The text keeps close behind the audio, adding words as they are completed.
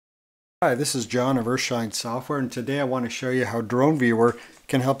Hi, this is John of Earthshine Software, and today I want to show you how DroneViewer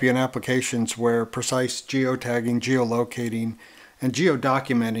can help you in applications where precise geotagging, geolocating, and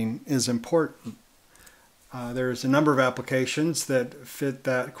geodocumenting is important. There's a number of applications that fit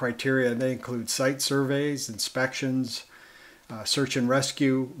that criteria. They include site surveys, inspections, search and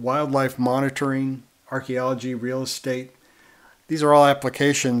rescue, wildlife monitoring, archaeology, real estate. These are all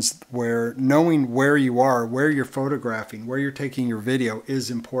applications where knowing where you are, where you're photographing, where you're taking your video is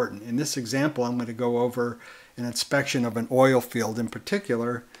important. In this example, I'm going to go over an inspection of an oil field, in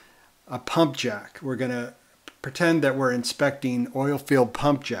particular, a pump jack. We're going to pretend that we're inspecting oil field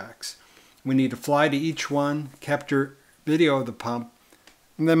pump jacks. We need to fly to each one, capture video of the pump,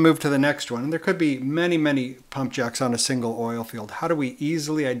 and then move to the next one. And there could be many pump jacks on a single oil field. How do we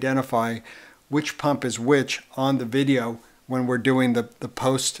easily identify which pump is which on the video when we're doing the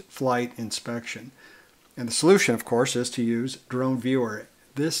post-flight inspection? And the solution, of course, is to use DroneViewer.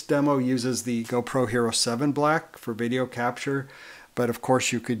 This demo uses the GoPro Hero 7 Black for video capture, but of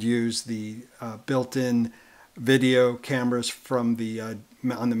course you could use the built-in video cameras from the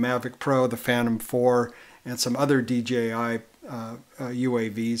on the Mavic Pro, the Phantom 4, and some other DJI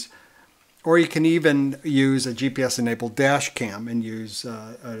UAVs. Or you can even use a GPS-enabled dash cam and use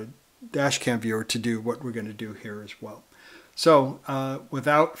a dash cam viewer to do what we're going to do here as well. So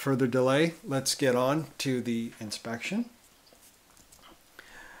without further delay, let's get on to the inspection.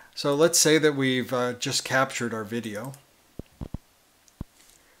 So let's say that we've just captured our video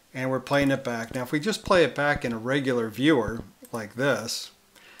and we're playing it back. Now if we just play it back in a regular viewer like this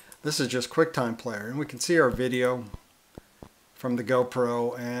is just QuickTime Player, and we can see our video from the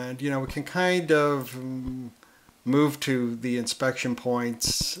GoPro, and we can kind of move to the inspection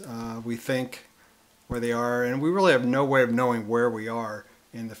points we think where they are, and we really have no way of knowing where we are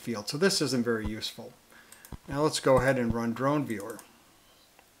in the field. So this isn't very useful. Now let's go ahead and run DroneViewer.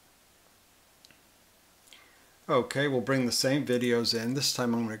 Okay, we'll bring the same videos in. This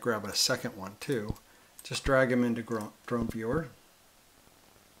time I'm going to grab a second one too. Just drag them into DroneViewer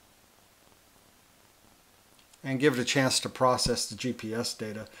and give it a chance to process the GPS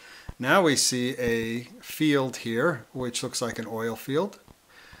data. Now we see a field here which looks like an oil field.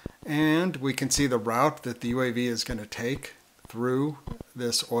 And we can see the route that the UAV is going to take through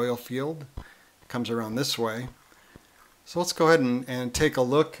this oil field. It comes around this way. So let's go ahead and take a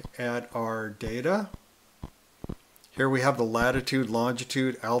look at our data. Here we have the latitude,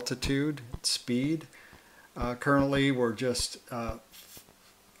 longitude, altitude, speed. Currently we're just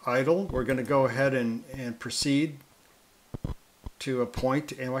idle. We're going to go ahead and proceed to a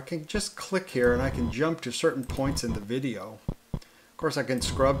point, and I can just click here and I can jump to certain points in the video. Of course, I can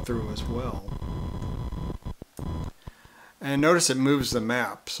scrub through as well. And notice it moves the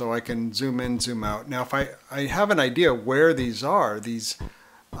map, so I can zoom in, zoom out. Now, if I have an idea where these are, these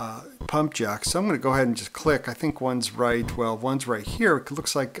pump jacks, so I'm going to go ahead and just click. I think one's right, well, one's right here. It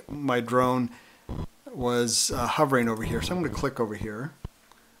looks like my drone was hovering over here, so I'm going to click over here.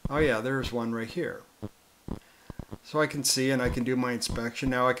 Oh yeah, there's one right here. So I can see and I can do my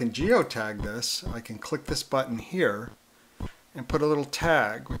inspection. Now I can geotag this. I can click this button here and put a little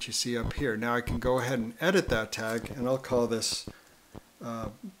tag, which you see up here. Now I can go ahead and edit that tag, and I'll call this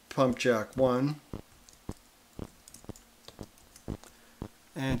pump jack 1,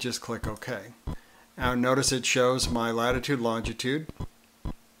 and just click OK. Now notice it shows my latitude, longitude,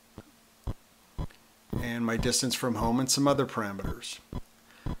 and my distance from home, and some other parameters.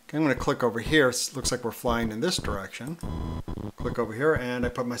 Okay, I'm going to click over here. It looks like we're flying in this direction. Click over here, and I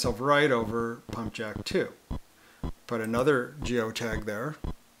put myself right over pump jack 2. Put another geotag there.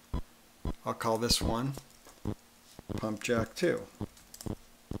 I'll call this one pump jack 2.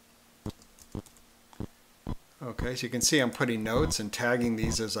 Okay, so you can see I'm putting notes and tagging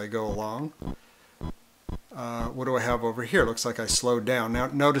these as I go along. What do I have over here? Looks like I slowed down. Now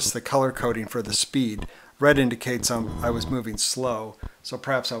notice the color coding for the speed. Red indicates I was moving slow, so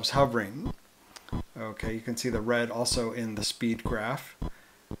perhaps I was hovering. Okay, you can see the red also in the speed graph.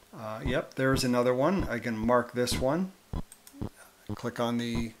 Yep, there's another one. I can mark this one. Click on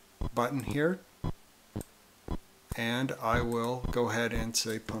the button here, and I will go ahead and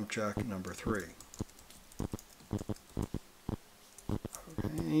say pump jack number 3.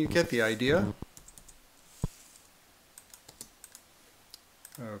 Okay, you get the idea.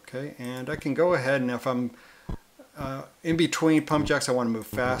 Okay, and I can go ahead, and if I'm in between pump jacks, I want to move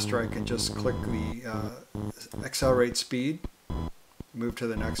faster, I can just click the accelerate speed, move to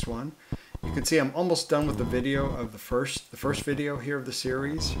the next one. You can see I'm almost done with the video of the first video here of the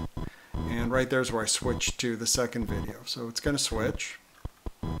series, and right there's where I switched to the second video. So it's going to switch,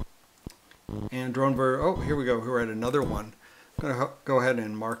 and DroneViewer, oh, here we go, we're at another one. I'm going to go ahead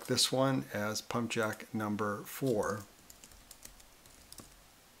and mark this one as pump jack number 4.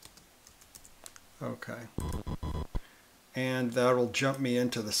 Okay. And that'll jump me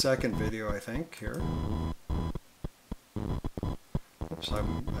into the second video, I think, here. Oops, I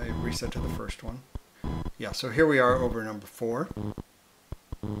reset to the first one. Yeah, so here we are over number 4.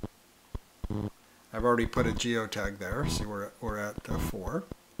 I've already put a geotag there, so we're at 4.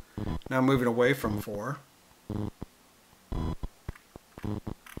 Now moving away from 4.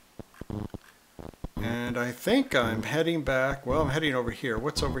 And I think I'm heading back, well, I'm heading over here.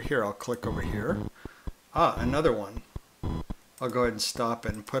 What's over here? I'll click over here. Ah, another one. I'll go ahead and stop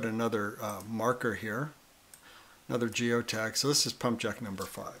it and put another marker here. Another geotag. So this is pump jack number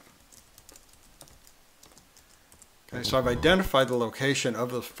 5. Okay, so I've identified the location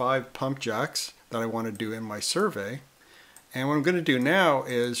of the 5 pump jacks that I want to do in my survey. And what I'm going to do now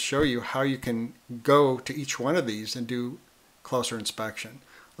is show you how you can go to each one of these and do closer inspection.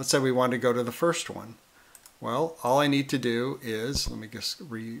 Let's say we want to go to the first one. Well, all I need to do is, let me just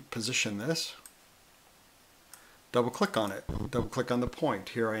reposition this. Double click on it. Double click on the point.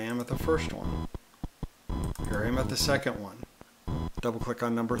 Here I am at the first one. Here I am at the second one. Double click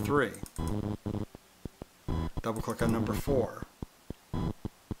on number 3. Double click on number 4.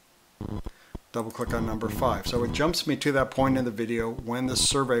 Double click on number 5. So it jumps me to that point in the video when the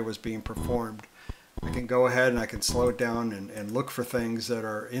survey was being performed. I can go ahead and I can slow it down and look for things that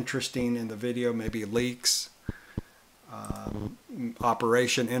are interesting in the video, maybe leaks, in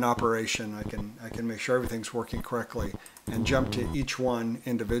operation. I can make sure everything's working correctly and jump to each one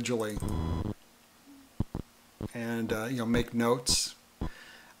individually and make notes.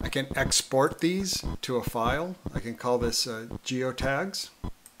 I can export these to a file. I can call this geotags,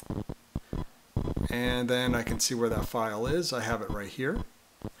 and then I can see where that file is. I have it right here.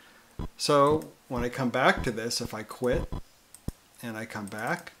 So when I come back to this, if I quit and I come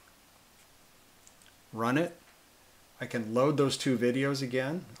back, run it, I can load those 2 videos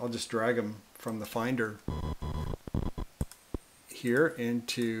again. I'll just drag them from the Finder here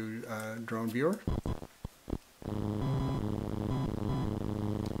into DroneViewer.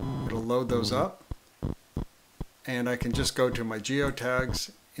 It'll load those up, and I can just go to my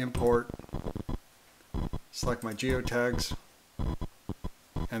geotags, import, select my geotags,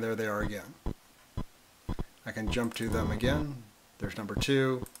 and there they are again. I can jump to them again. There's number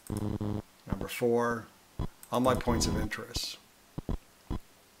 2, number 4, all my points of interest.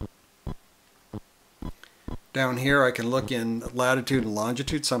 Down here I can look in latitude and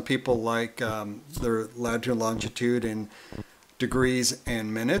longitude. Some people like their latitude and longitude in degrees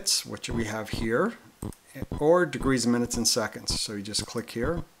and minutes, which we have here, or degrees, minutes, and seconds. So you just click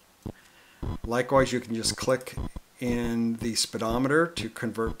here. Likewise, you can just click in the speedometer to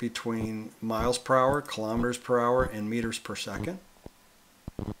convert between miles per hour, kilometers per hour, and meters per second.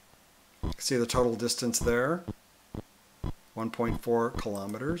 See the total distance there, 1.4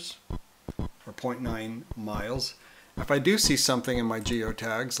 kilometers, or 0.9 miles. If I do see something in my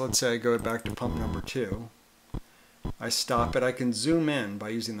geotags, let's say I go back to pump number 2, I stop it, I can zoom in by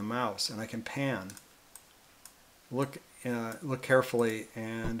using the mouse, and I can pan. Look carefully,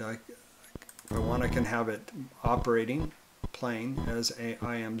 and if I want, I can have it operating, playing, as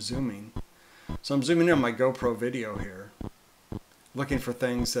I am zooming. So I'm zooming in on my GoPro video here, looking for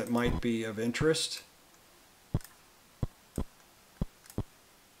things that might be of interest,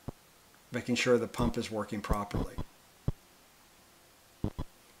 making sure the pump is working properly.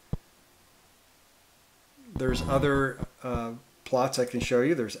 There's other plots I can show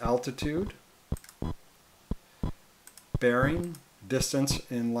you. There's altitude, bearing, distance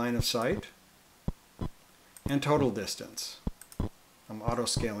in line of sight, and total distance. I'm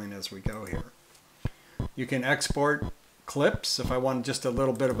auto-scaling as we go here. You can export clips. If I want just a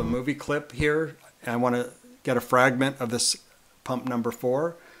little bit of a movie clip here, and I want to get a fragment of this pump number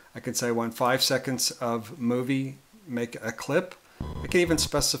 4, I could say I want 5 seconds of movie, make a clip. I can even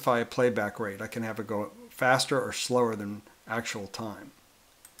specify a playback rate. I can have it go faster or slower than actual time.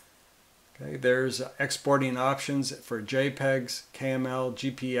 Okay, there's exporting options for JPEGs, KML,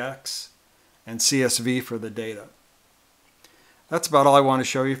 GPX, and CSV for the data. That's about all I want to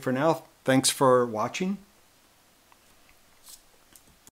show you for now. Thanks for watching.